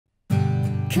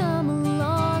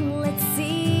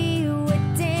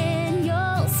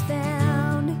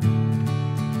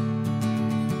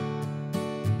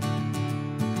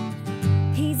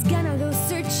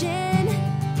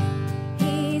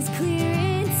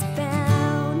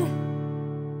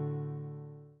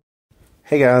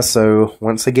Hey guys, so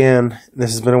once again,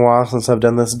 this has been a while since I've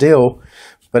done this deal,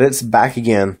 but it's back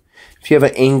again. If you have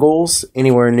an Ingles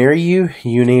anywhere near you,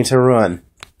 you need to run.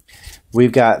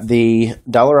 We've got the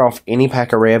 $1 off any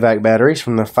pack of Rayovac batteries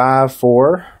from the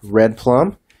 5-4 Red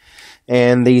Plum.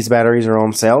 And these batteries are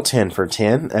on sale 10 for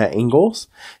 10 at Ingles.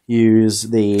 Use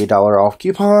the $1 off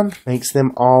coupon, makes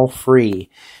them all free.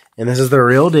 And this is the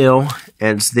real deal.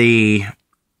 It's the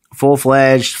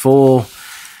full-fledged, full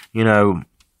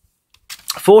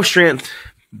strength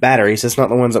batteries. It's not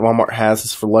the ones that Walmart has.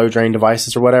 It's for low drain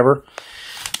devices or whatever.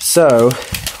 So,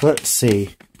 let's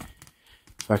see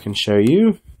if I can show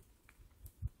you.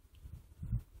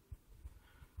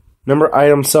 Number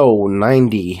item sold,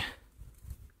 90.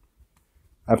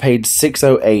 I paid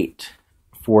 $608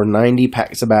 for 90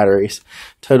 packs of batteries.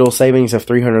 Total savings of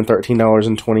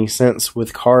 $313.20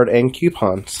 with card and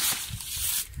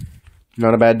coupons.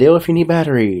 Not a bad deal if you need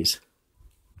batteries.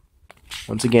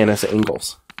 Once again, that's at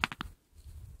Ingles.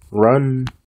 Run.